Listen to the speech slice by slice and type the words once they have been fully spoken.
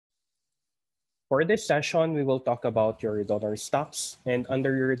For this session, we will talk about your donor stocks. And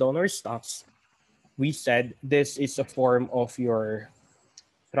under your donor stocks, we said this is a form of your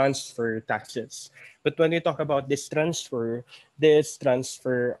transfer taxes. But when we talk about this transfer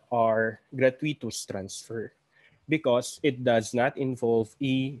are gratuitous transfer because it does not involve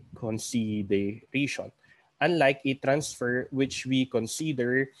a consideration. Unlike a transfer which we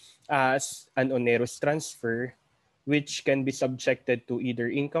consider as an onerous transfer, which can be subjected to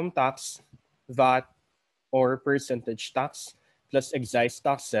either income tax, VAT, or percentage tax, plus excise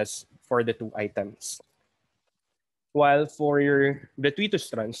taxes for the two items. While for your gratuitous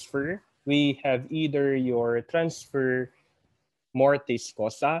transfer, we have either your transfer mortis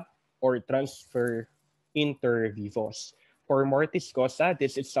causa or transfer inter vivos. For mortis causa,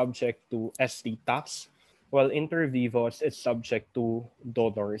 this is subject to ST tax, while inter vivos is subject to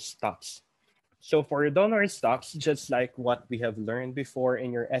donor's tax. So for donor stocks, just like what we have learned before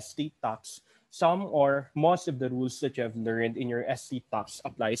in your ST tax, some or most of the rules that you have learned in your ST tax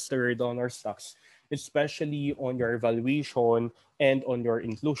applies to your donor stocks, especially on your valuation and on your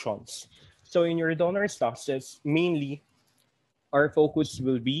inclusions. So in your donor stocks, it's mainly our focus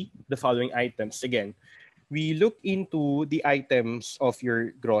will be the following items. Again, we look into the items of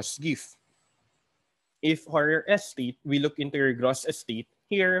your gross gift. If for your estate, we look into your gross estate.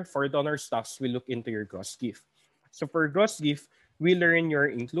 Here, for donor stocks, we look into your gross gift. So for gross gift, we learn your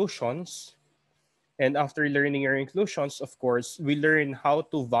inclusions. And after learning your inclusions, of course, we learn how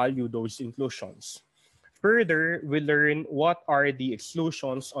to value those inclusions. Further, we learn what are the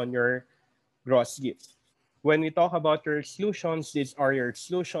exclusions on your gross gifts. When we talk about your exclusions, these are your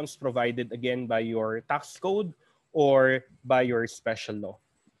exclusions provided again by your tax code or by your special law.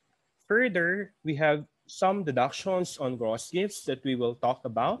 Further, we have some deductions on gross gifts that we will talk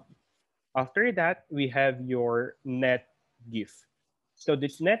about. After that, we have your net gift. So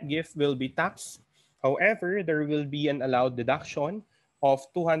this net gift will be taxed. However, there will be an allowed deduction of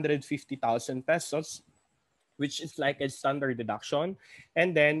 250,000 pesos, which is like a standard deduction.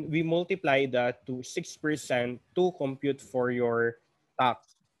 And then we multiply that to 6% to compute for your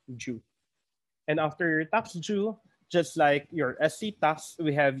tax due. And after your tax due, just like your SC tax,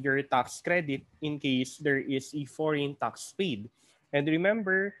 we have your tax credit in case there is a foreign tax paid. And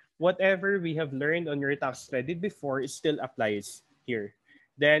remember, whatever we have learned on your tax credit before, it still applies here.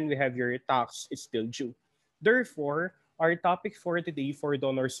 Then we have your tax is still due. Therefore, our topic for today for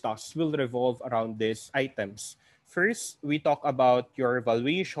donor stocks will revolve around these items. First, we talk about your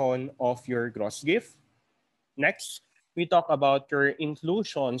valuation of your gross gift. Next, we talk about your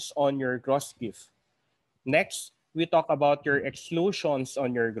inclusions on your gross gift. Next, we talk about your exclusions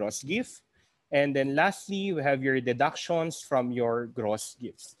on your gross gift. And then lastly, we have your deductions from your gross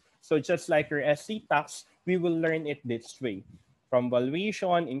gifts. So just like your SC tax, we will learn it this way, from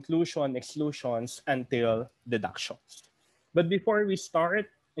valuation, inclusion, exclusions, until deductions. But before we start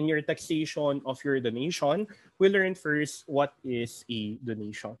in your taxation of your donation, we learn first what is a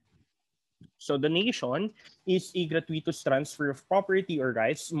donation. So donation is a gratuitous transfer of property or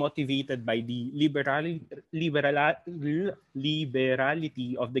rights motivated by the liberality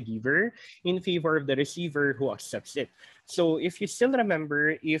of the giver in favor of the receiver who accepts it. So if you still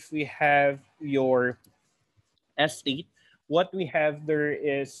remember, if we have your estate, what we have there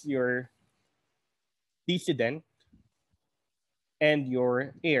is your decedent and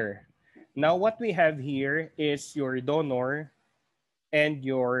your heir. Now what we have here is your donor and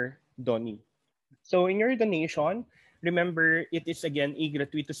your donee. So in your donation, remember it is again a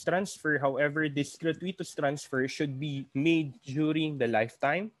gratuitous transfer. However, this gratuitous transfer should be made during the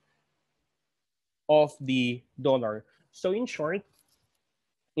lifetime of the donor. So in short,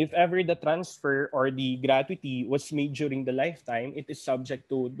 if ever the transfer or the gratuity was made during the lifetime, it is subject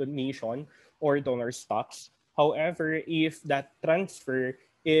to donation or donor stocks. However, if that transfer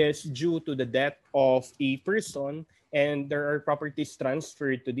is due to the death of a person and there are properties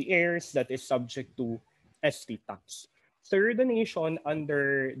transferred to the heirs, that is subject to ST tax. Third donation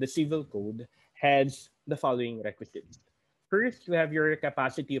under the civil code has the following requisites. First, we have your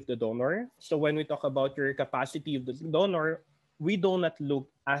capacity of the donor. So when we talk about your capacity of the donor, we do not look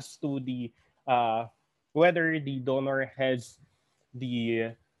as to the whether the donor has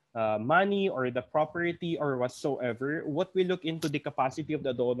the money or the property or whatsoever. What we look into the capacity of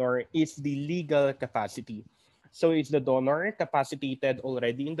the donor is the legal capacity. So is the donor capacitated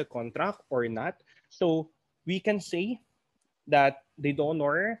already in the contract or not? So we can say that the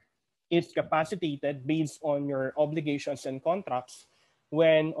donor is capacitated based on your obligations and contracts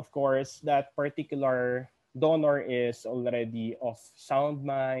when, of course, that particular donor is already of sound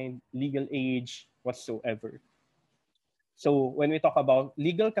mind, legal age, whatsoever. So when we talk about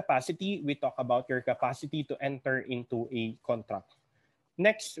legal capacity, we talk about your capacity to enter into a contract.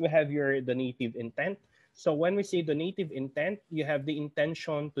 Next, we have your donative intent. So when we say donative intent, you have the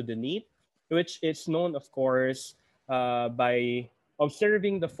intention to donate, which is known, of course, by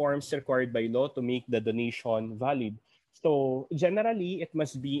observing the forms required by law to make the donation valid. So generally, it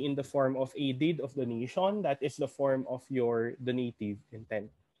must be in the form of a deed of donation. That is the form of your donative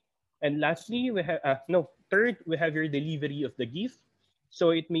intent. And lastly, we have third, we have your delivery of the gift.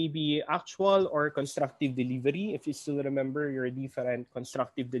 So it may be actual or constructive delivery. If you still remember your different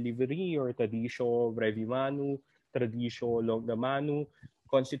constructive delivery, your traditio brevi manu, traditio longa manu,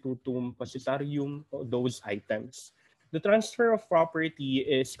 constitutum possessorium, those items. The transfer of property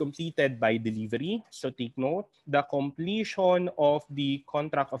is completed by delivery. So take note, the completion of the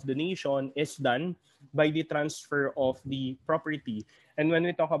contract of donation is done by the transfer of the property. And when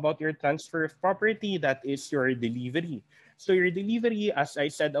we talk about your transfer of property, that is your delivery. So your delivery, as I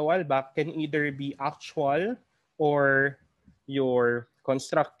said a while back, can either be actual or your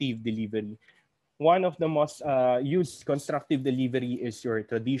constructive delivery. One of the most used constructive delivery is your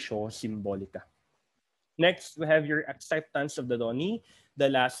traditio symbolica. Next, we have your acceptance of the doni, the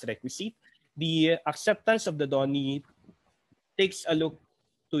last requisite. The acceptance of the doni takes a look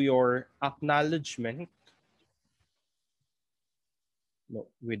to your acknowledgement, no,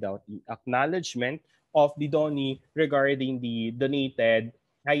 without the acknowledgement of the donee regarding the donated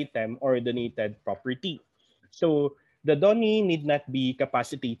item or donated property. So the donee need not be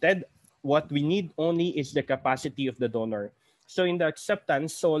capacitated. What we need only is the capacity of the donor. So in the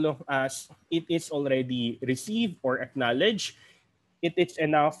acceptance, so long as it is already received or acknowledged, it is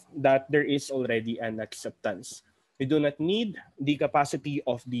enough that there is already an acceptance. We do not need the capacity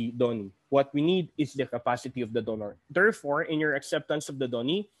of the donee. What we need is the capacity of the donor. Therefore, in your acceptance of the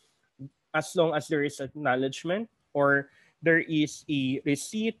donee, as long as there is acknowledgement or there is a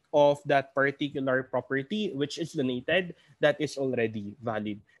receipt of that particular property which is donated, that is already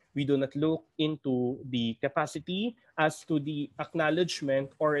valid. We do not look into the capacity as to the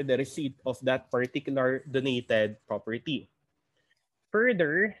acknowledgement or the receipt of that particular donated property.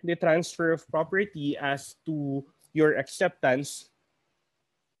 Further, the transfer of property as to your acceptance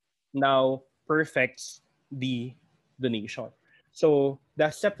now perfects the donation. So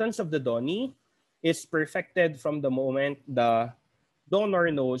the acceptance of the donee is perfected from the moment the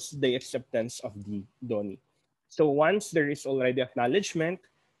donor knows the acceptance of the donee. So once there is already acknowledgement,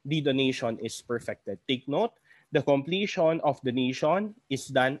 the donation is perfected. Take note, the completion of donation is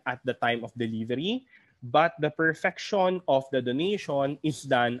done at the time of delivery, but the perfection of the donation is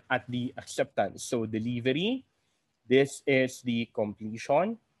done at the acceptance. So delivery, this is the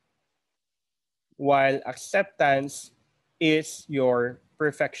completion, while acceptance is your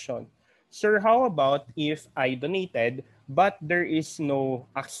perfection. Sir, how about if I donated but there is no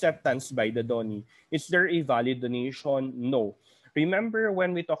acceptance by the donee? Is there a valid donation? No. Remember,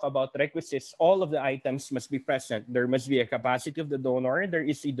 when we talk about requisites, all of the items must be present. There must be a capacity of the donor, there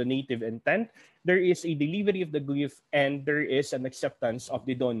is a donative intent, there is a delivery of the gift, and there is an acceptance of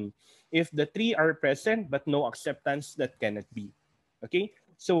the donee. If the three are present but no acceptance, that cannot be. Okay?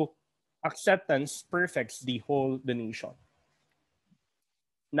 So acceptance perfects the whole donation.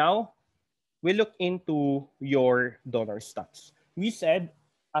 Now, we look into your donor stocks. We said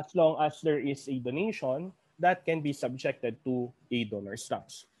as long as there is a donation, that can be subjected to a donor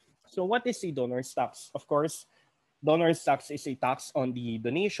stocks. So what is a donor stocks? Of course, donor stocks is a tax on the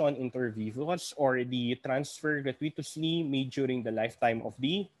donation inter vivos or the transfer gratuitously made during the lifetime of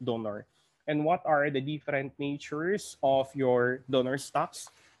the donor. And what are the different natures of your donor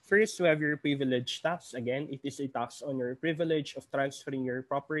stocks? First, we have your privilege tax. Again, it is a tax on your privilege of transferring your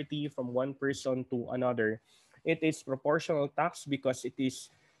property from one person to another. It is proportional tax because it is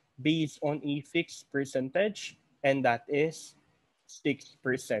based on a fixed percentage, and that is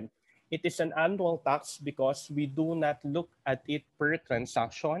 6%. It is an annual tax because we do not look at it per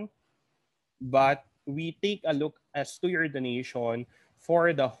transaction, but we take a look as to your donation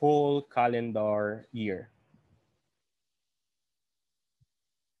for the whole calendar year.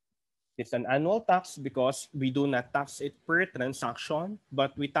 It's an annual tax because we do not tax it per transaction,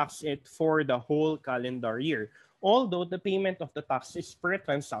 but we tax it for the whole calendar year. Although the payment of the tax is per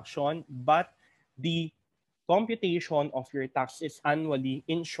transaction, but the computation of your tax is annually.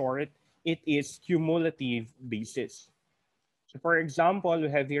 In short, it is cumulative basis. So for example, we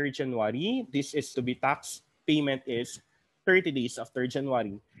have here January. This is to be taxed. Payment is 30 days after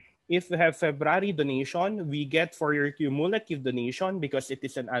January. If we have February donation, we get for your cumulative donation, because it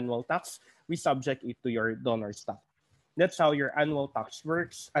is an annual tax, we subject it to your donor stock. That's how your annual tax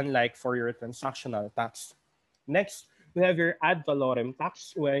works, unlike for your transactional tax. Next, We have your ad valorem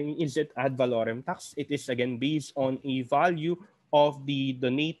tax. When is it ad valorem tax? It is again based on a value of the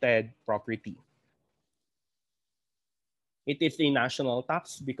donated property. It is a national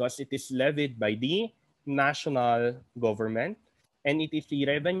tax because it is levied by the national government. And it is a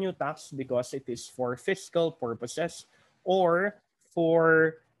revenue tax because it is for fiscal purposes or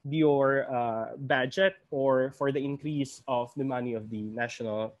for your budget or for the increase of the money of the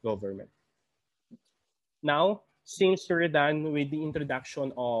national government. Now, since we're done with the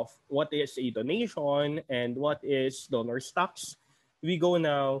introduction of what is a donation and what is donor stocks, we go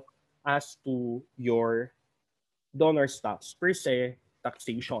now as to your donor stocks per se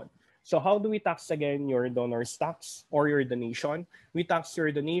taxation. So how do we tax again your donor stocks or your donation? We tax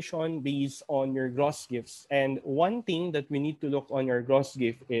your donation based on your gross gifts. And one thing that we need to look on your gross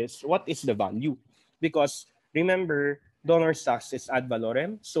gift is what is the value? Because remember, donor stocks is ad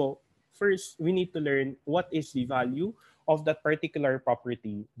valorem. So first, we need to learn what is the value of that particular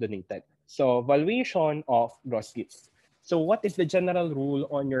property donated. So valuation of gross gifts. So what is the general rule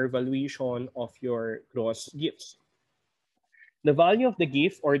on your valuation of your gross gifts? The value of the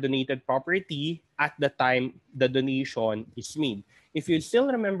gift or donated property at the time the donation is made. If you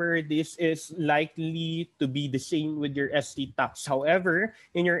still remember, this is likely to be the same with your ST tax. However,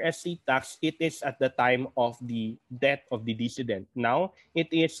 in your ST tax, it is at the time of the death of the decedent. Now,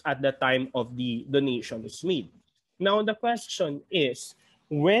 it is at the time of the donation is made. Now, the question is,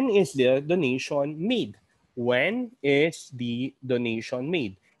 when is the donation made? When is the donation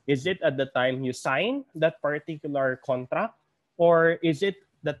made? Is it at the time you sign that particular contract? Or is it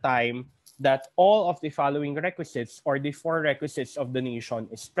the time that all of the following requisites or the four requisites of the nation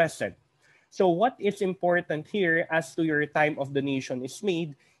is present? So what is important here as to your time of the nation is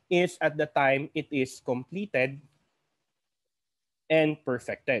made is at the time it is completed and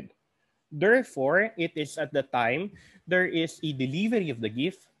perfected. Therefore, it is at the time there is a delivery of the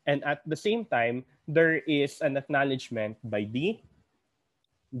gift, and at the same time, there is an acknowledgement by the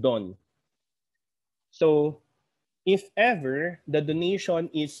don. So if ever the donation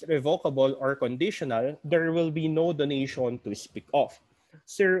is revocable or conditional, there will be no donation to speak of.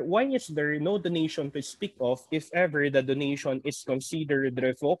 Sir, why is there no donation to speak of if ever the donation is considered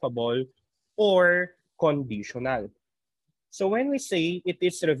revocable or conditional? So when we say it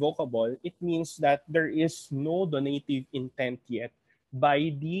is revocable, it means that there is no donative intent yet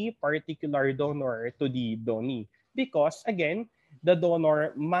by the particular donor to the donee. Because again, the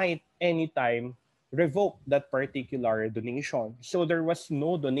donor might anytime revoke that particular donation. So there was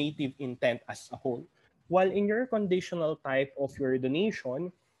no donative intent as a whole. While in your conditional type of your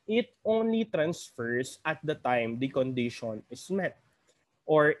donation, it only transfers at the time the condition is met,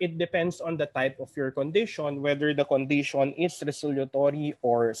 or it depends on the type of your condition, whether the condition is resolutory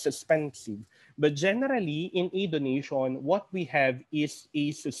or suspensive. But generally, in a donation, what we have is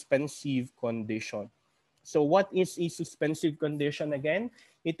a suspensive condition. So what is a suspensive condition again?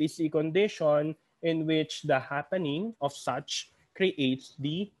 It is a condition in which the happening of such creates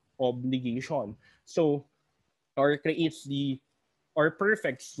the obligation. So, or creates the or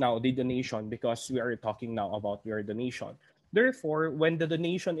perfects now the donation, because we are talking now about your donation. Therefore, when the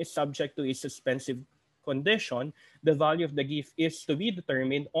donation is subject to a suspensive condition, the value of the gift is to be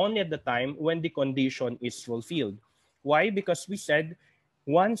determined only at the time when the condition is fulfilled. Why? Because we said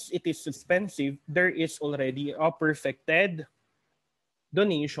once it is suspensive, there is already a perfected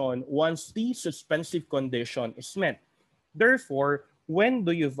donation once the suspensive condition is met. Therefore, when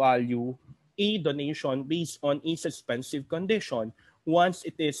do you value a donation based on a suspensive condition? Once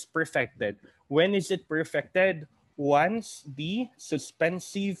it is perfected. When is it perfected? Once the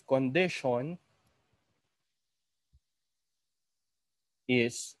suspensive condition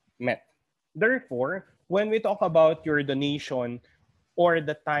is met. Therefore, when we talk about your donation or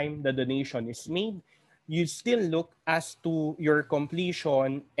the time the donation is made, you still look as to your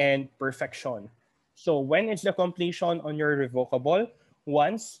completion and perfection. So when is the completion on your revocable?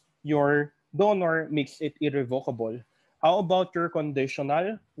 Once your donor makes it irrevocable. How about your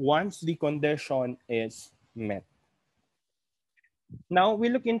conditional? Once the condition is met. Now we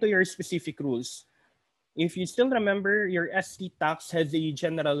look into your specific rules. If you still remember, your ST tax has a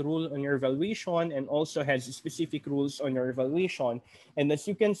general rule on your valuation and also has specific rules on your valuation. And as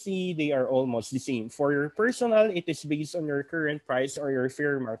you can see, they are almost the same. For your personal, it is based on your current price or your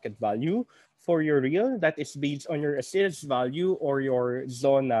fair market value. For your real, that is based on your assessed value or your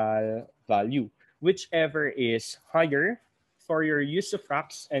zonal value. Whichever is higher. For your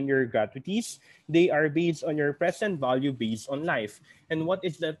usufructs and your gratuities, they are based on your present value based on life. And what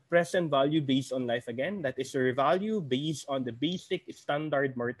is the present value based on life again? That is your value based on the basic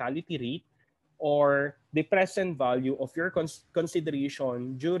standard mortality rate or the present value of your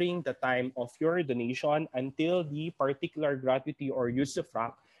consideration during the time of your donation until the particular gratuity or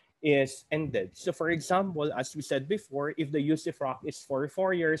usufruct is ended. So for example, as we said before, if the usufruct is for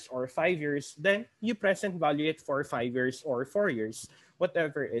 4 years or 5 years, then you present value it for 5 years or 4 years,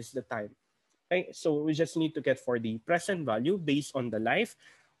 whatever is the time. Okay, so we just need to get for the present value based on the life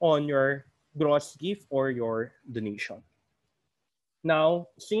on your gross gift or your donation. Now,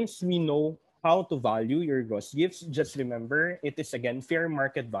 since we know how to value your gross gifts, just remember it is again fair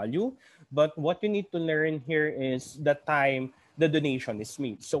market value. But what you need to learn here is the time the donation is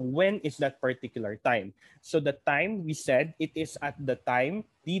made. So when is that particular time? So the time we said it is at the time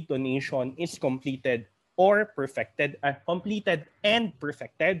the donation is completed or perfected, completed and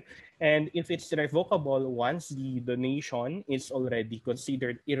perfected. And if it's revocable once the donation is already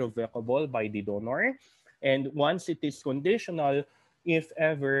considered irrevocable by the donor, and once it is conditional, if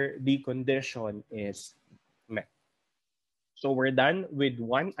ever the condition is met. So we're done with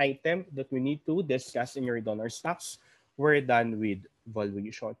one item that we need to discuss in your donor stocks. We're done with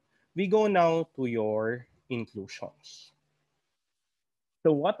valuation. We go now to your inclusions.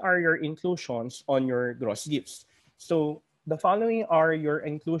 So what are your inclusions on your gross gifts? So the following are your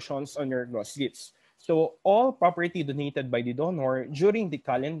inclusions on your gross gifts. So all property donated by the donor during the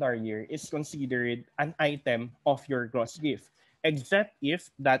calendar year is considered an item of your gross gift, except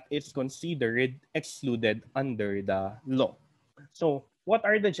if that is considered excluded under the law. So what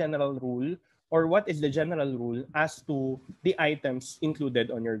are the general rule, or what is the general rule as to the items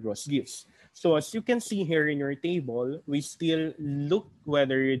included on your gross gifts? So as you can see here in your table, we still look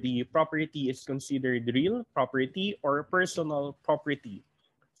whether the property is considered real property or personal property.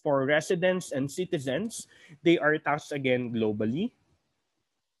 For residents and citizens, they are taxed again globally,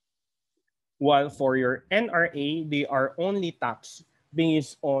 while for your NRA, they are only taxed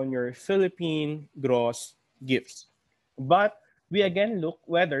based on your Philippine gross gifts. But we again look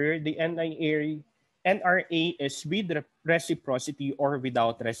whether the NRA is with reciprocity or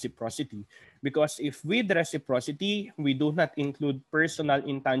without reciprocity. Because if with reciprocity, we do not include personal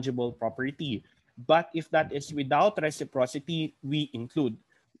intangible property. But if that is without reciprocity, we include.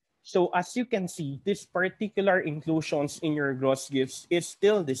 So as you can see, this particular inclusions in your gross gifts is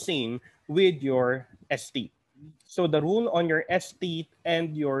still the same with your estate. So the rule on your estate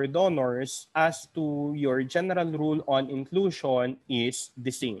and your donors as to your general rule on inclusion is the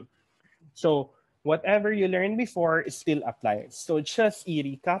same. So whatever you learned before still applies. So just a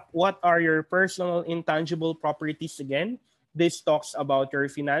recap, what are your personal intangible properties again? This talks about your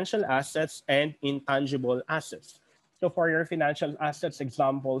financial assets and intangible assets. So for your financial assets,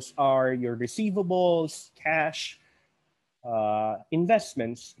 examples are your receivables, cash,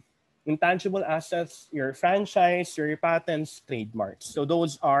 investments, intangible assets, your franchise, your patents, trademarks. So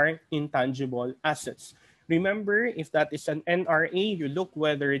those are intangible assets. Remember, if that is an NRA, you look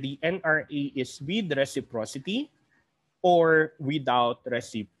whether the NRA is with reciprocity or without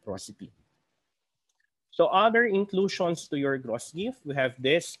reciprocity. So other inclusions to your gross gift, we have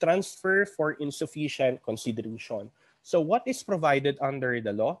this transfer for insufficient consideration. So what is provided under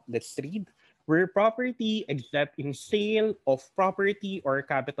the law? Let's read. Where property except in sale of property or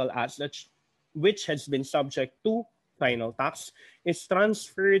capital assets which has been subject to final tax is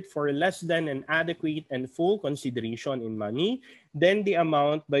transferred for less than an adequate and full consideration in money, then the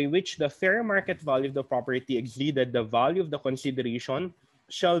amount by which the fair market value of the property exceeded the value of the consideration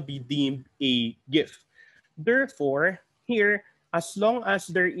shall be deemed a gift. Therefore, here, as long as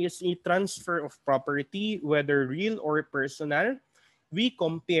there is a transfer of property, whether real or personal, we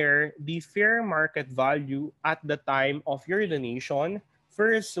compare the fair market value at the time of your donation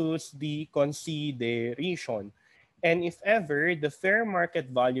versus the consideration. And if ever the fair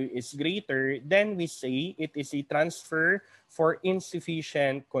market value is greater, then we say it is a transfer for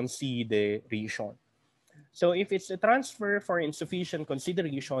insufficient consideration. So if it's a transfer for insufficient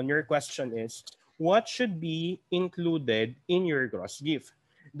consideration, your question is, what should be included in your gross gift?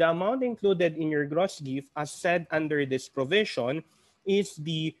 The amount included in your gross gift, as said under this provision, is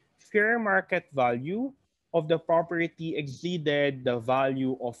the fair market value of the property exceeded the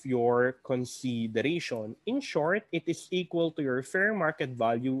value of your consideration. In short, it is equal to your fair market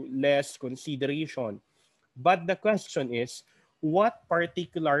value less consideration. But the question is, what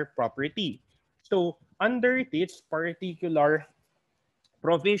particular property? So under this particular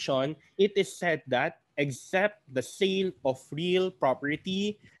provision, it is said that except the sale of real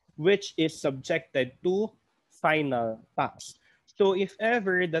property, which is subjected to final tax. So if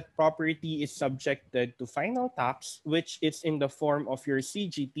ever that property is subjected to final tax, which is in the form of your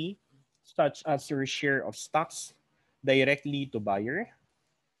CGT, such as your share of stocks directly to buyer,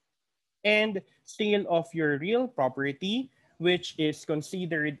 and sale of your real property, which is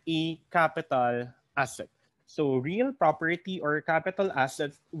considered a capital asset. So real property or capital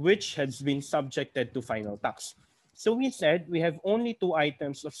asset which has been subjected to final tax. So we said we have only two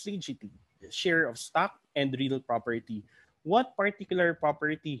items of CGT, share of stock and real property. What particular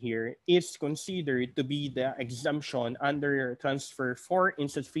property here is considered to be the exemption under transfer for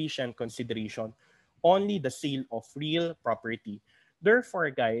insufficient consideration? Only the sale of real property. Therefore,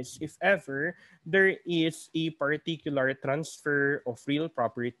 guys, if ever there is a particular transfer of real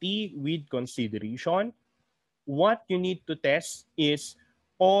property with consideration, what you need to test is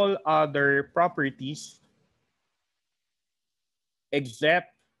all other properties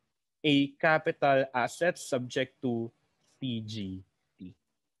except a capital asset subject to CGT.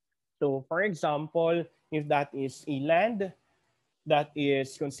 So, for example, if that is a land that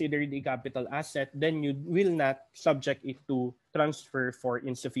is considered a capital asset, then you will not subject it to transfer for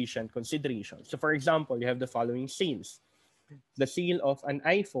insufficient consideration. So, for example, you have the following sales: the sale of an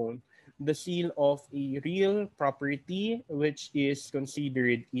iPhone, the sale of a real property, which is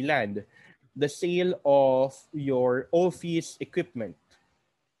considered a land, the sale of your office equipment.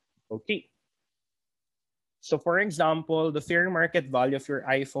 Okay. So for example, the fair market value of your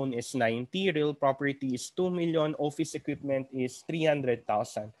iPhone is 90, real property is 2 million, office equipment is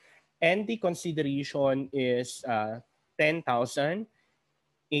 300,000. And the consideration is 10,000,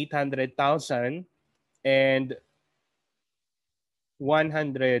 800,000, and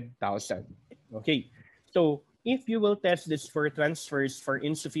 100,000. Okay. So if you will test this for transfers for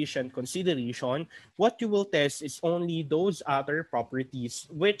insufficient consideration, what you will test is only those other properties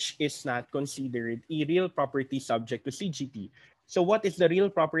which is not considered a real property subject to CGT. So what is the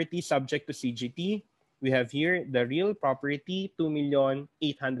real property subject to CGT? We have here the real property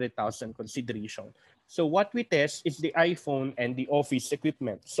 2,800,000 consideration. So what we test is the iPhone and the office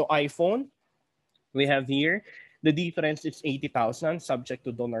equipment. So iPhone, we have here the difference is 80,000 subject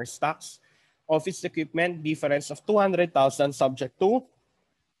to donor stocks. Office equipment difference of 200,000 subject to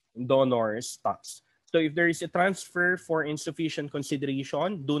donor stocks. So if there is a transfer for insufficient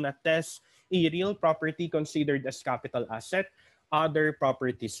consideration, do not test a real property considered as capital asset, other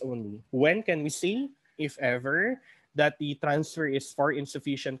properties only. When can we say, if ever, that the transfer is for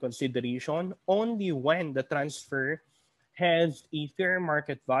insufficient consideration? Only when the transfer has a fair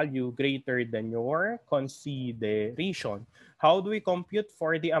market value greater than your consideration. How do we compute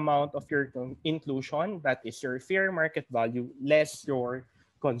for the amount of your inclusion? That is your fair market value less your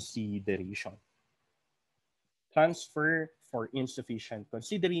consideration. Transfer for insufficient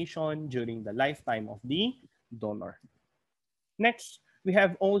consideration during the lifetime of the donor. Next, we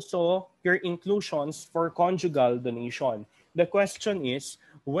have also your inclusions for conjugal donation. The question is,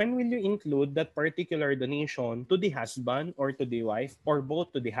 when will you include that particular donation to the husband or to the wife or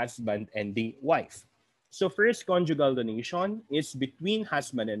both to the husband and the wife? So first conjugal donation is between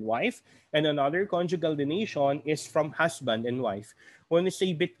husband and wife, and another conjugal donation is from husband and wife. When we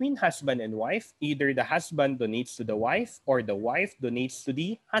say between husband and wife, either the husband donates to the wife or the wife donates to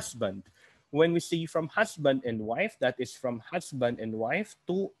the husband. When we say from husband and wife, that is from husband and wife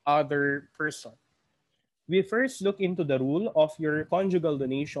to other person. We first look into the rule of your conjugal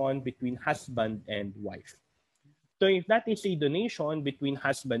donation between husband and wife. So if that is a donation between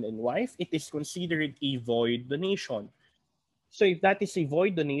husband and wife, it is considered a void donation. So if that is a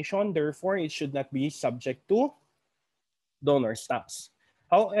void donation, therefore it should not be subject to donor's tax.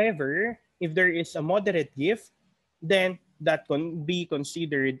 However, if there is a moderate gift, then that can be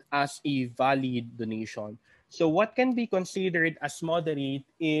considered as a valid donation. So what can be considered as moderate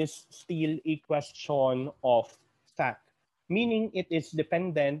is still a question of fact, meaning it is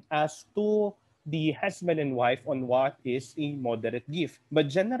dependent as to the husband and wife on what is a moderate gift. But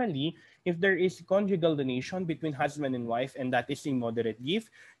generally, if there is conjugal donation between husband and wife and that is a moderate gift,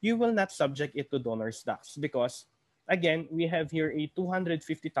 you will not subject it to donor's tax because again, we have here a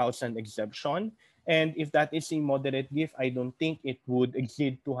 250,000 exemption. And if that is a moderate gift, I don't think it would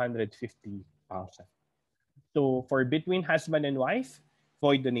exceed 250,000. So for between husband and wife,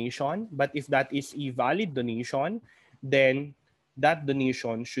 void donation. But if that is a valid donation, then that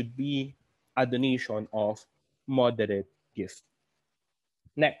donation should be a donation of moderate gift.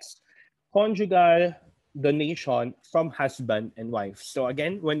 Next, conjugal donation from husband and wife. So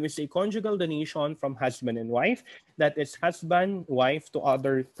again, when we say conjugal donation from husband and wife, that is husband, wife to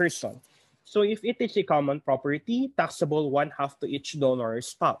other person. So if it is a common property, taxable 1/2 to each donor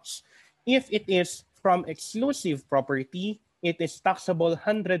spouse. If it is from exclusive property, it is taxable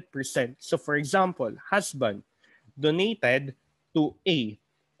 100%. So for example, husband donated to A,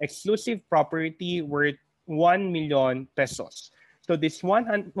 exclusive property worth 1 million pesos. So this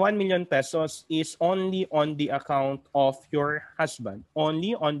 1 million pesos is only on the account of your husband,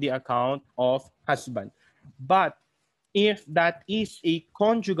 only on the account of husband. But if that is a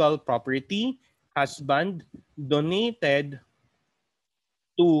conjugal property, husband donated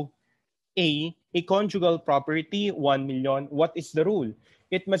to a conjugal property, 1 million, what is the rule?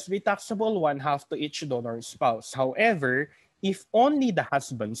 It must be taxable one half to each donor spouse. However, if only the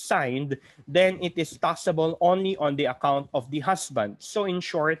husband signed, then it is taxable only on the account of the husband. So in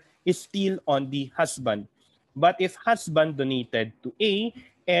short, it's still on the husband. But if husband donated to A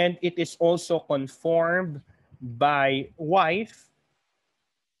and it is also confirmed by wife,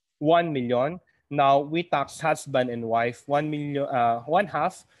 1 million. Now we tax husband and wife 1 million, one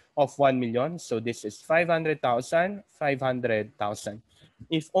half of 1 million. So this is 500,000, 500,000.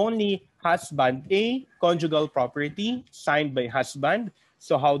 If only husband A, conjugal property signed by husband.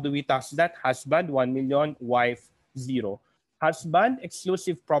 So how do we tax that? Husband 1 million, wife 0. Husband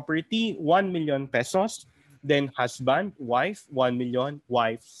exclusive property 1 million pesos. Then husband, wife 1 million,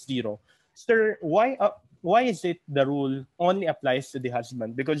 wife 0. Sir, why is it the rule only applies to the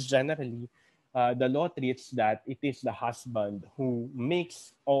husband? Because generally, the law treats that it is the husband who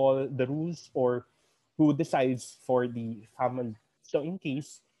makes all the rules or who decides for the family. So in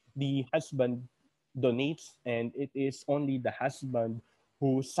case the husband donates and it is only the husband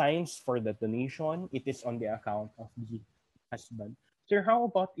who signs for the donation, it is on the account of the husband. Sir, how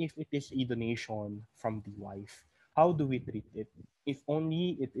about if it is a donation from the wife? How do we treat it? If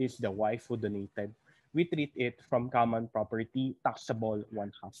only it is the wife who donated, we treat it from common property, taxable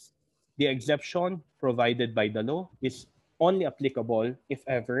one half. The exception provided by the law is only applicable if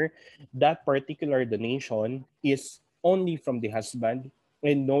ever that particular donation is only from the husband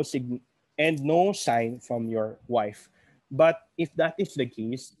and no sign from your wife. But if that is the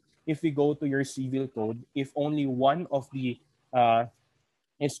case, if we go to your civil code, if only one of the uh,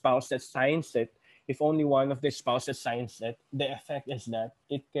 spouses signs it, if only one of the spouses signs it, the effect is that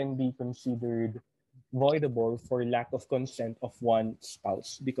it can be considered voidable for lack of consent of one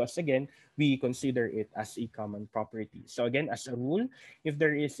spouse because again we consider it as a common property. So again, as a rule, if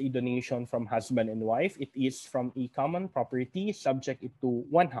there is a donation from husband and wife, it is from a common property, subject it to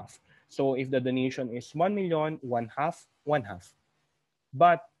one half. So if the donation is 1 million, one half, one half.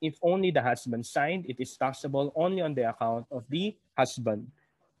 But if only the husband signed, it is taxable only on the account of the husband.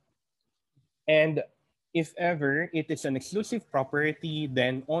 And if ever it is an exclusive property,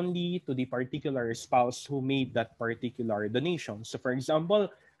 then only to the particular spouse who made that particular donation. So for example,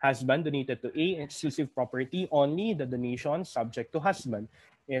 husband donated to A, exclusive property, only the donation subject to husband.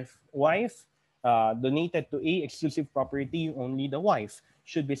 If wife donated to A, exclusive property, only the wife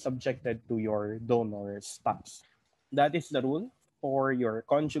should be subjected to your donor's tax. That is the rule for your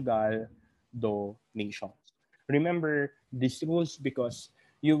conjugal donations. Remember these rules because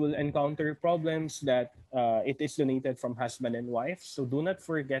you will encounter problems that it is donated from husband and wife. So do not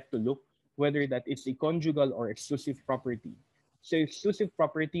forget to look whether that is a conjugal or exclusive property. So exclusive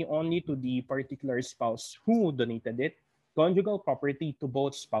property only to the particular spouse who donated it. Conjugal property to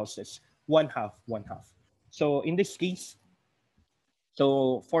both spouses. One half, one half. So in this case,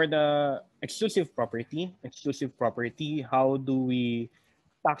 so for the exclusive property, how do we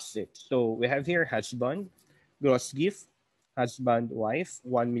tax it? So we have here husband, gross gift, husband, wife,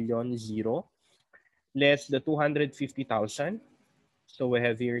 1 million, zero, less the 250,000. So we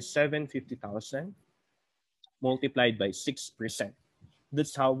have here 750,000 multiplied by 6%.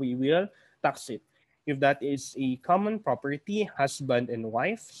 That's how we will tax it. If that is a common property, husband and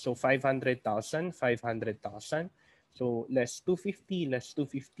wife, so 500,000, 500,000. So less 250, less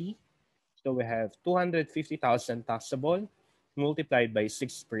 250. So we have 250,000 taxable multiplied by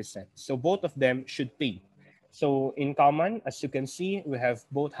 6%. So both of them should pay. So in common, as you can see, we have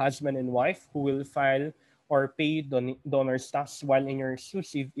both husband and wife who will file or pay donor's tax, while in your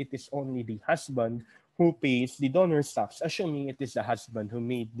exclusive, it is only the husband who pays the donor's tax, assuming it is the husband who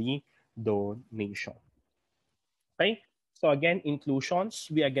made the donation. Okay? So again, inclusions,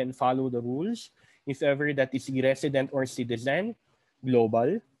 we again follow the rules. If ever that is a resident or citizen,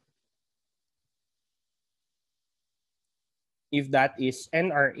 global. If that is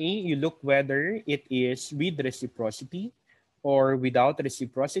NRA, you look whether it is with reciprocity or without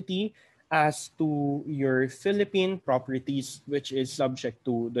reciprocity as to your Philippine properties, which is subject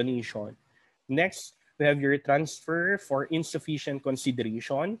to donation. Next, we have your transfer for insufficient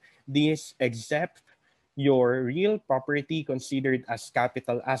consideration. This except your real property considered as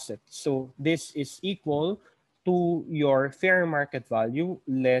capital asset. So this is equal to your fair market value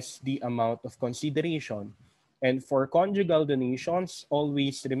less the amount of consideration. And for conjugal donations,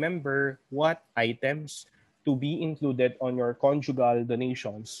 always remember what items to be included on your conjugal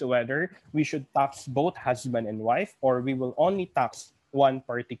donations. So whether we should tax both husband and wife, or we will only tax one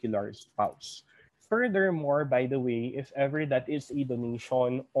particular spouse. Furthermore, by the way, if ever that is a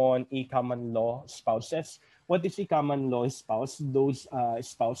donation on a common law spouses, what is a common law spouse? Those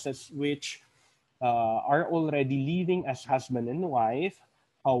spouses which are already living as husband and wife.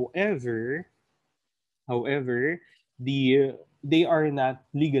 However, however, they are not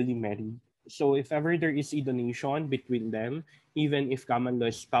legally married. So if ever there is a donation between them, even if common law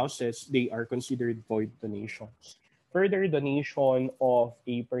spouses, they are considered void donations. Further donation of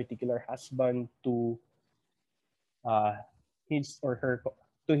a particular husband to uh, his or her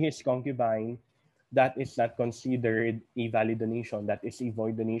to his concubine, that is not considered a valid donation. That is a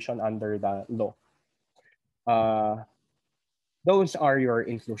void donation under the law. Uh, those are your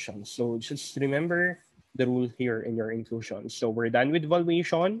inclusions. So just remember the rule here in your inclusion. So we're done with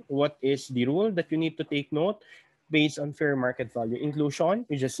valuation. What is the rule that you need to take note based on fair market value inclusion?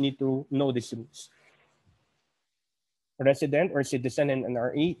 You just need to know these rules. Resident or citizen and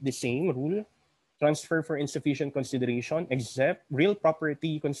NRA, the same rule. Transfer for insufficient consideration, except real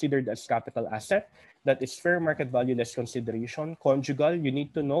property considered as capital asset. That is fair market value less consideration. Conjugal, you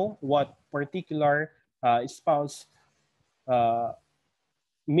need to know what particular spouse uh,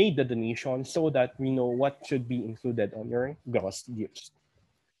 made the donation so that we know what should be included on your gross gifts.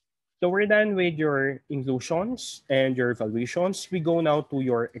 So we're done with your inclusions and your valuations. We go now to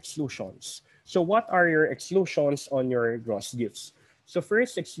your exclusions. So what are your exclusions on your gross gifts? So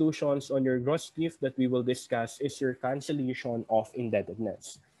first exclusions on your gross gift that we will discuss is your cancellation of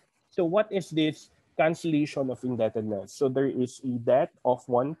indebtedness. So what is this cancellation of indebtedness? So there is a debt of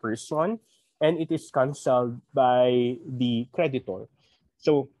one person and it is cancelled by the creditor.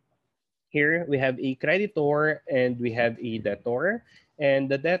 So here we have a creditor and we have a debtor. And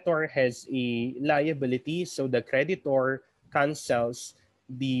the debtor has a liability, so the creditor cancels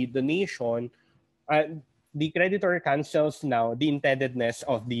the donation. The creditor cancels now the indebtedness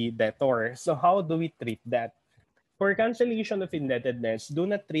of the debtor. So how do we treat that? For cancellation of indebtedness, do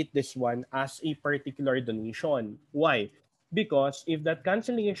not treat this one as a particular donation. Why? Because if that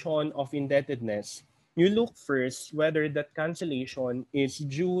cancellation of indebtedness, you look first whether that cancellation is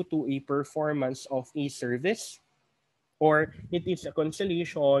due to a performance of a service or it is a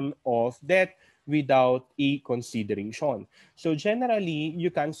cancellation of debt without a consideration. So generally, you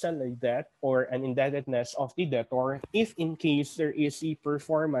cancel a debt or an indebtedness of the debtor if in case there is a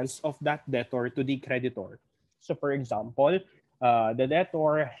performance of that debtor to the creditor. So for example, the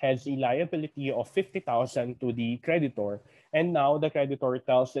debtor has a liability of 50,000 to the creditor, and now the creditor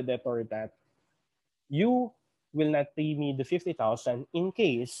tells the debtor that you will not pay me the 50,000 in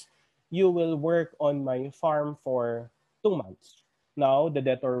case you will work on my farm for 2 months. Now the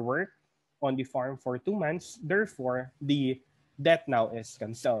debtor worked on the farm for 2 months, therefore the debt now is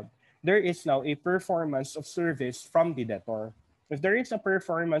cancelled. There is now a performance of service from the debtor. If there is a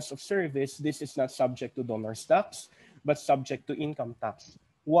performance of service, this is not subject to donor's tax, but subject to income tax.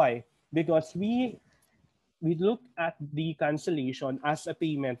 Why? Because we look at the cancellation as a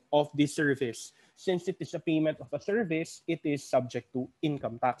payment of the service. Since it is a payment of a service, it is subject to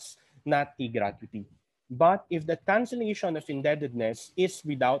income tax, not a gratuity. But if the cancellation of indebtedness is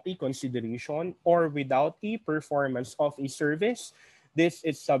without a consideration or without a performance of a service, this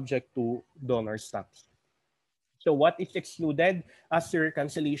is subject to donor's tax. So what is excluded as your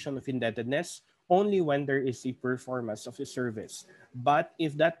cancellation of indebtedness? Only when there is a performance of a service. But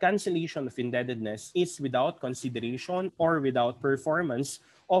if that cancellation of indebtedness is without consideration or without performance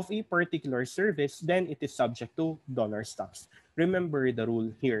of a particular service, then it is subject to donor's tax. Remember the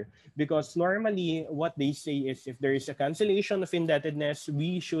rule here. Because normally what they say is if there is a cancellation of indebtedness,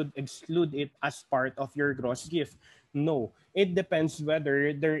 we should exclude it as part of your gross gift. No, it depends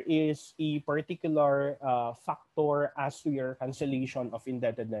whether there is a particular factor as to your cancellation of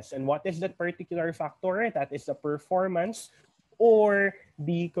indebtedness. And what is that particular factor? That is the performance or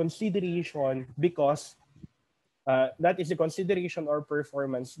the consideration, because that is the consideration or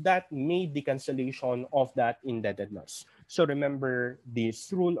performance that made the cancellation of that indebtedness. So remember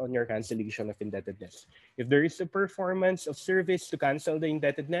this rule on your cancellation of indebtedness. If there is a performance of service to cancel the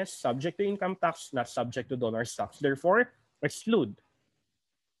indebtedness, subject to income tax, not subject to donor's tax. Therefore, exclude.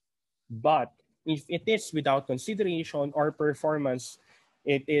 But if it is without consideration or performance,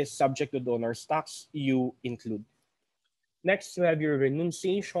 it is subject to donor's tax, you include. Next, we have your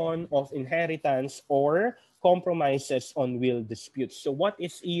renunciation of inheritance or compromises on will disputes. So what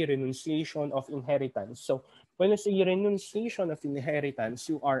is a renunciation of inheritance? So when it's a renunciation of inheritance,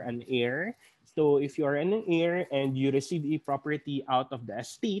 you are an heir. So if you are an heir and you receive a property out of the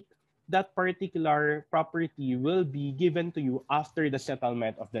estate, that particular property will be given to you after the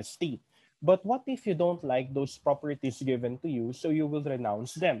settlement of the estate. But what if you don't like those properties given to you, so you will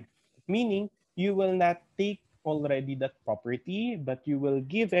renounce them? Meaning, you will not take already that property, but you will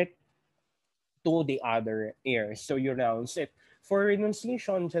give it to the other heirs. So you renounce it. For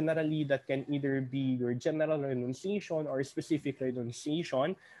renunciation, generally, that can either be your general renunciation or specific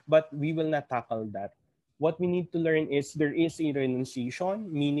renunciation, but we will not tackle that. What we need to learn is there is a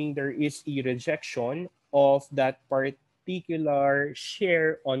renunciation, meaning there is a rejection of that particular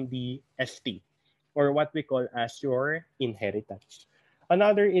share on the estate, or what we call as your inheritance.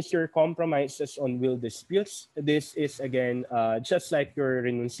 Another is your compromises on will disputes. This is again just like your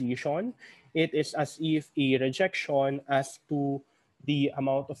renunciation. It is as if a rejection as to the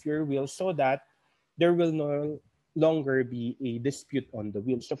amount of your will so that there will no longer be a dispute on the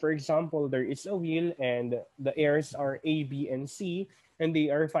will. So for example, there is a will and the heirs are A, B, and C and they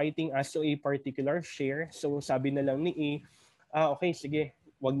are fighting as to a particular share. So sabi na lang ni A, okay, sige,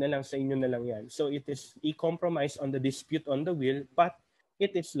 wag na lang sa inyo na lang yan. So it is a compromise on the dispute on the will, but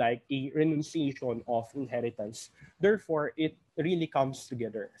it is like a renunciation of inheritance. Therefore, it really comes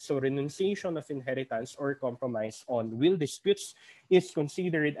together. So renunciation of inheritance or compromise on will disputes is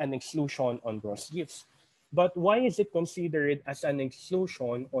considered an exclusion on gross gifts. But why is it considered as an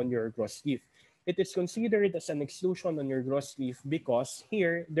exclusion on your gross gift? It is considered as an exclusion on your gross gift because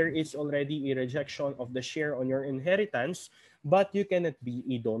here there is already a rejection of the share on your inheritance, but you cannot be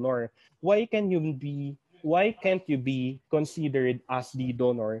a donor. Why can't you be considered as the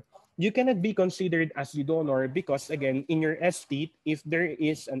donor? You cannot be considered as the donor because again, in your estate, if there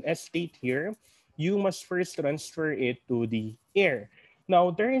is an estate here, you must first transfer it to the heir.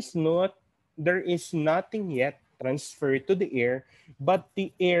 Now there is nothing yet transferred to the heir, but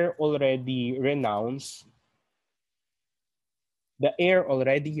the heir already renounced the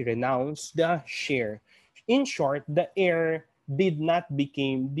share. In short, the heir did not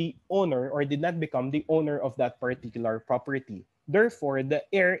become the owner or did not become the owner of that particular property. Therefore, the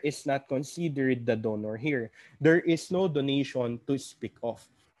heir is not considered the donor here. There is no donation to speak of.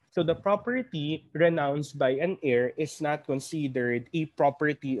 So the property renounced by an heir is not considered a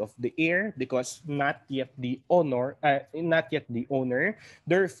property of the heir because not yet the owner.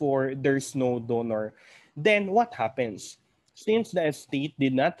 Therefore, there's no donor. Then what happens? Since the estate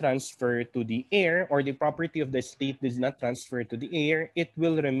did not transfer to the heir or the property of the estate did not transfer to the heir, it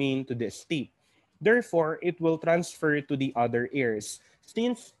will remain to the estate. Therefore, it will transfer to the other heirs.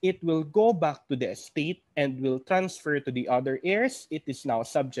 Since it will go back to the estate and will transfer to the other heirs, it is now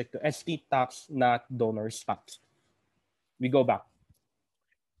subject to estate tax, not donor's tax. We go back.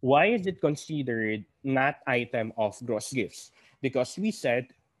 Why is it considered not item of gross gifts? Because we said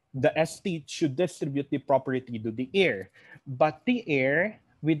the estate should distribute the property to the heir, but the heir,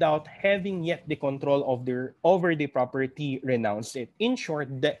 without having yet the control of over the property, renounced it. In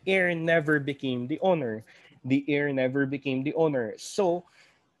short, the heir never became the owner. The heir never became the owner. So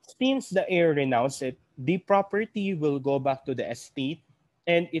since the heir renounced it, the property will go back to the estate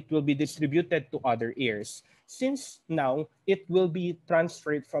and it will be distributed to other heirs. Since now it will be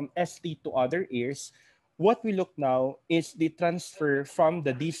transferred from estate to other heirs, what we look now is the transfer from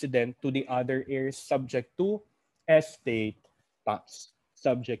the decedent to the other heirs subject to estate tax.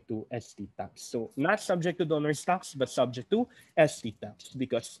 Subject to estate tax. So not subject to donor's tax, but subject to estate tax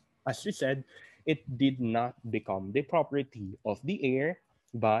because, as we said, it did not become the property of the heir,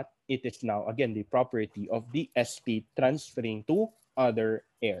 but it is now again the property of the estate transferring to other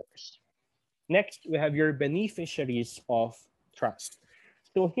heirs. Next, we have your beneficiaries of trust.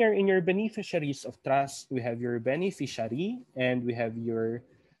 So here in your beneficiaries of trust, we have your beneficiary and we have your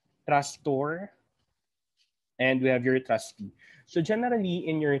trustor and we have your trustee. So generally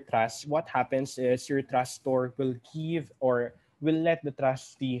in your trust, what happens is your trustor will give or will let the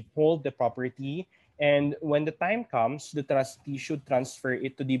trustee hold the property, and when the time comes, the trustee should transfer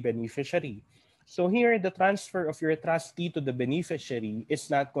it to the beneficiary. So here, the transfer of your trustee to the beneficiary is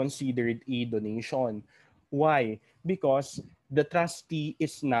not considered a donation. Why? Because the trustee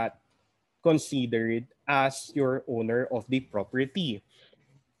is not considered as your owner of the property.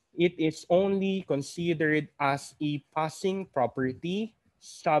 It is only considered as a passing property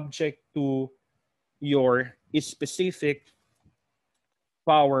subject to your specific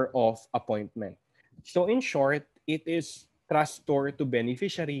power of appointment. So in short, it is trustor to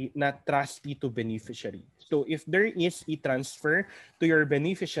beneficiary, not trustee to beneficiary. So if there is a transfer to your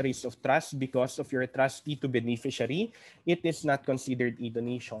beneficiaries of trust because of your trustee to beneficiary, it is not considered a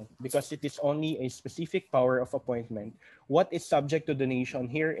donation because it is only a specific power of appointment. What is subject to donation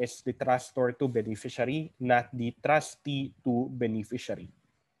here is the trustor to beneficiary, not the trustee to beneficiary.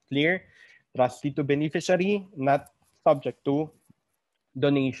 Clear? Trustee to beneficiary, not subject to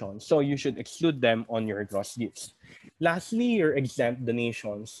donations. So you should exclude them on your gross gifts. Lastly, your exempt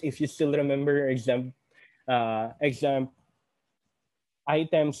donations. If you still remember your exempt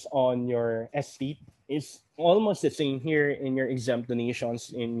items on your estate is almost the same here in your exempt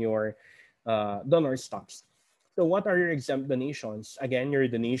donations in your donor stocks. So what are your exempt donations? Again, your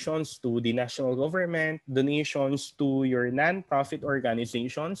donations to the national government, donations to your non-profit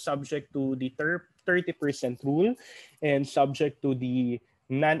organization subject to the 30% rule and subject to the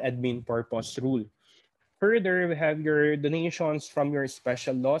non-admin purpose rule. Further, we have your donations from your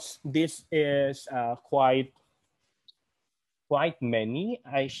special laws. This is quite many,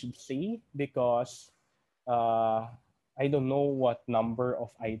 I should say, because uh, I don't know what number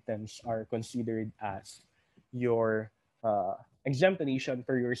of items are considered as your exemption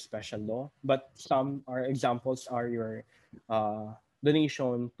for your special law, but some are examples are your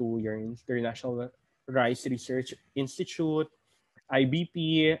donation to your International Rice Research Institute,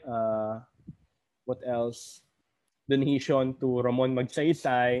 IBP, what else? Donation to Ramon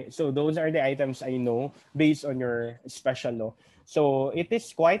Magsaysay. So those are the items I know based on your special law. So it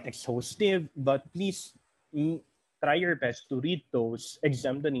is quite exhaustive, but please try your best to read those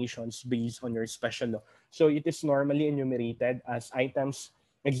exempt donations based on your special law. So it is normally enumerated as items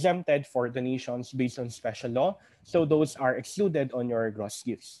exempted for donations based on special law. So those are excluded on your gross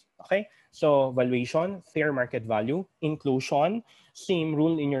gifts. Okay? So valuation, fair market value, inclusion, same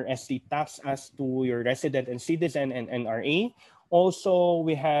rule in your estate tax as to your resident and citizen and NRA. Also,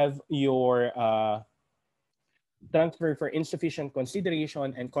 we have your transfer for insufficient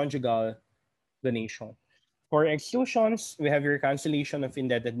consideration and conjugal donation. For exclusions, we have your cancellation of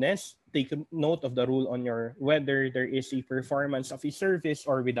indebtedness. Take note of the rule on your whether there is a performance of a service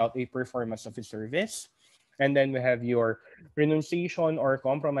or without a performance of a service. And then we have your renunciation or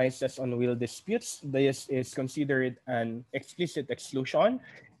compromises on will disputes. This is considered an explicit exclusion.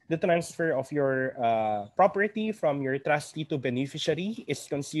 The transfer of your property from your trustee to beneficiary is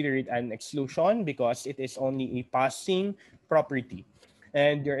considered an exclusion because it is only a passing property.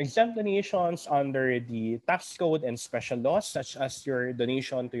 And your exempt donations under the tax code and special laws, such as your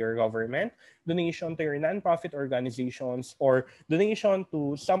donation to your government, donation to your nonprofit organizations, or donation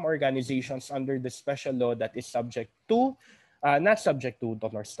to some organizations under the special law that is subject to, not subject to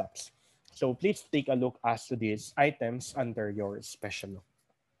donor stocks. So please take a look as to these items under your special law.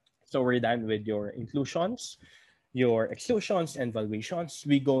 So we're done with your inclusions, your exclusions, and valuations.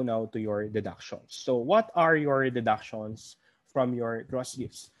 We go now to your deductions. So what are your deductions from your gross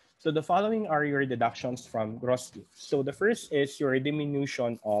gifts? So the following are your deductions from gross gifts. So the first is your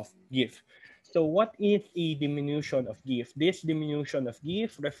diminution of gift. So what is a diminution of gift? This diminution of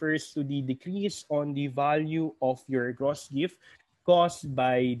gift refers to the decrease on the value of your gross gift caused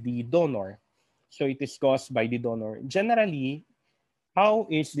by the donor. So it is caused by the donor. Generally, how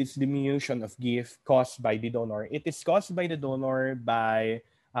is this diminution of gift caused by the donor? It is caused by the donor by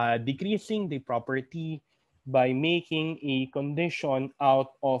decreasing the property by making a condition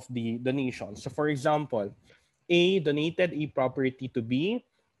out of the donation. So for example, A donated a property to B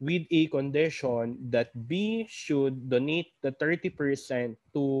with a condition that B should donate the 30%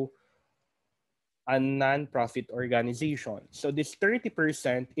 to a non-profit organization. So this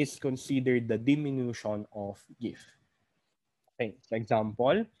 30% is considered the diminution of gift. Okay, for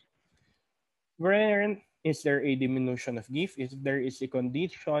example, where is there a diminution of gift if there is a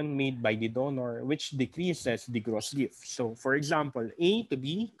condition made by the donor which decreases the gross gift? So, for example, A to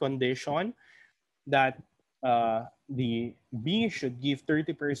B condition that the B should give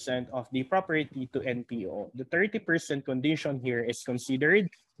 30% of the property to NPO. The 30% condition here is considered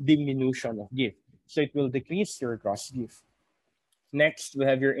diminution of gift. So it will decrease your gross gift. Next, we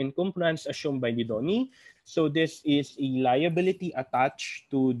have your encumbrance assumed by the donee. So this is a liability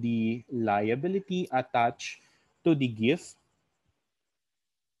attached to the gift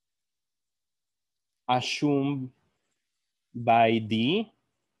assumed by the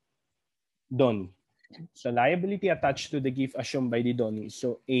donee. So liability attached to the gift assumed by the donee.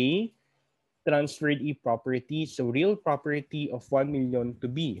 So A transferred a property, so real property of 1 million to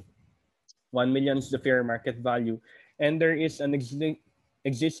B. 1 million is the fair market value. And there is an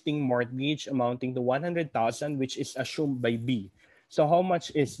existing mortgage amounting to 100,000, which is assumed by B. So how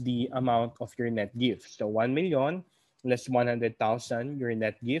much is the amount of your net gift? So 1 million less 100,000, your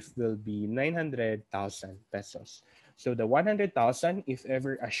net gift will be 900,000 pesos. So the 100,000, if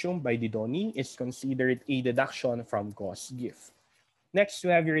ever assumed by the donee, is considered a deduction from cost gift. Next, we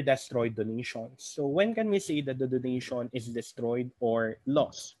have your destroyed donation. So when can we say that the donation is destroyed or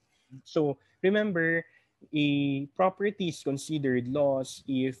lost? So remember, A property is considered lost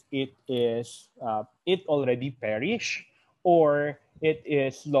if it already perished, or it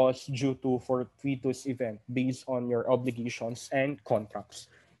is lost due to fortuitous event based on your obligations and contracts.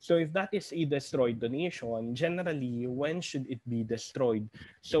 So if that is a destroyed donation, generally, when should it be destroyed?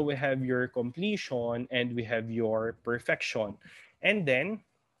 So we have your completion and we have your perfection. And then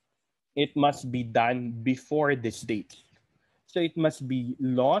it must be done before this date. So it must be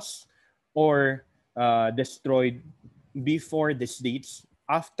lost or destroyed before this dates.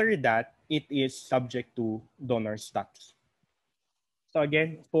 After that, it is subject to donor's tax. So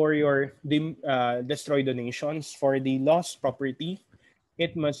again, for your destroyed donations, for the lost property,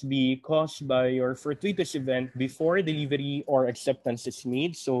 it must be caused by your fortuitous event before delivery or acceptance is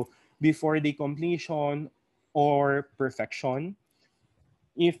made. So before the completion or perfection.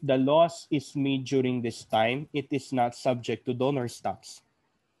 If the loss is made during this time, it is not subject to donor's tax.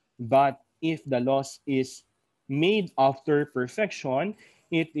 But if the loss is made after perfection,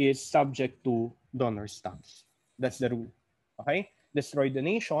 it is subject to donor's tax. That's the rule. Okay? Destroyed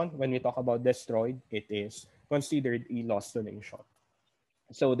donation, when we talk about destroyed, it is considered a lost donation.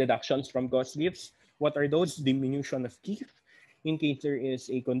 So deductions from gross gifts, what are those? Diminution of gift. In case there is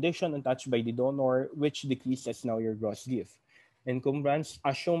a condition attached by the donor which decreases now your gross gift. Encumbrance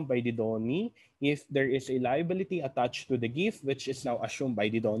assumed by the donee if there is a liability attached to the gift which is now assumed by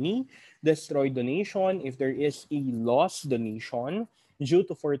the donee. Destroyed donation if there is a lost donation due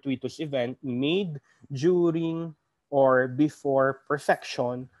to fortuitous event made during or before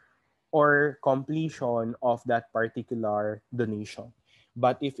perfection or completion of that particular donation.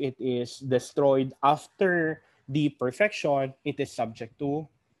 But if it is destroyed after the perfection, it is subject to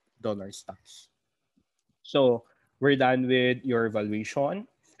donor's tax. So we're done with your valuation,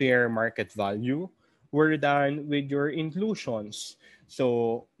 fair market value. We're done with your inclusions.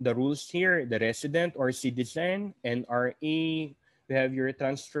 So the rules here, the resident or citizen, NRA, we have your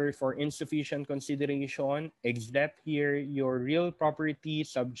transfer for insufficient consideration, except here your real property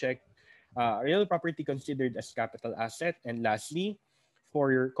considered as capital asset, and lastly,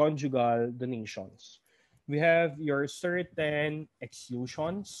 for your conjugal donations. We have your certain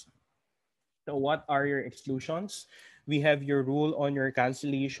exclusions. So what are your exclusions? We have your rule on your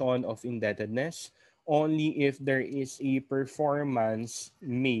cancellation of indebtedness only if there is a performance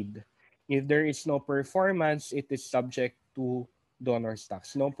made. If there is no performance, it is subject to donor's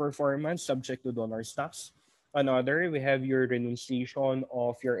tax. No performance, subject to donor's tax. Another, we have your renunciation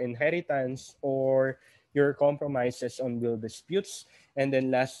of your inheritance or your compromises on will disputes. And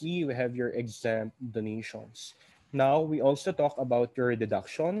then lastly, we have your exempt donations. Now, we also talk about your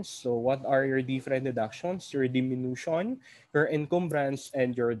deductions. So what are your different deductions? Your diminution, your encumbrance,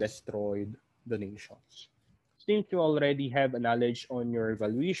 and your destroyed donations. Since you already have a knowledge on your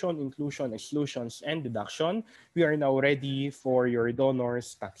valuation, inclusion, exclusions, and deduction, we are now ready for your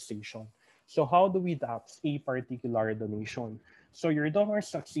donor's taxation. So how do we tax a particular donation? So your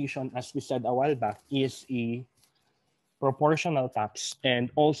donor's taxation, as we said a while back, is a proportional tax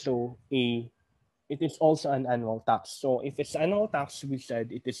and also it is also an annual tax. So if it's annual tax, we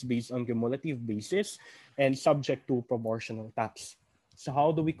said it is based on cumulative basis and subject to proportional tax. So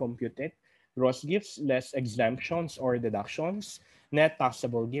how do we compute it? Gross gifts less exemptions or deductions, net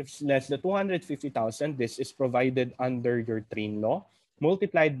taxable gifts less the 250,000. This is provided under your train law,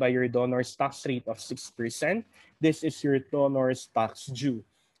 multiplied by your donor's tax rate of 6%. This is your donor's tax due,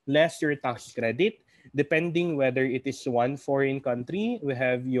 less your tax credit. Depending whether it is one foreign country, we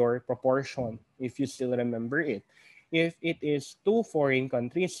have your proportion, if you still remember it. If it is two foreign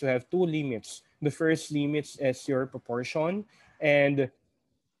countries, we have two limits. The first limit is your proportion, and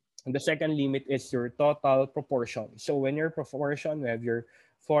the second limit is your total proportion. So when your proportion, we have your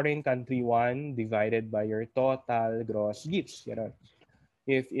foreign country one divided by your total gross gifts.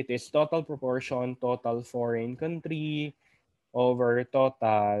 If it is total proportion, total foreign country over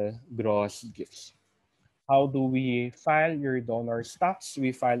total gross gifts. How do we file your donor's tax?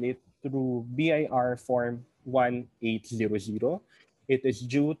 We file it through BIR Form 1800. It is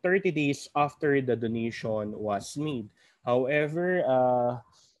due 30 days after the donation was made. However,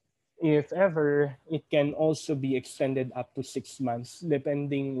 if ever, it can also be extended up to 6 months,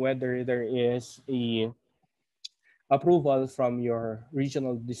 depending whether there is a approval from your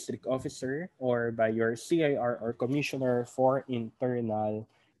regional district officer or by your CIR or Commissioner for Internal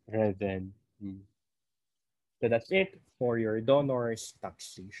Revenue. So that's it for your donor's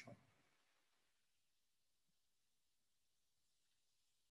taxation.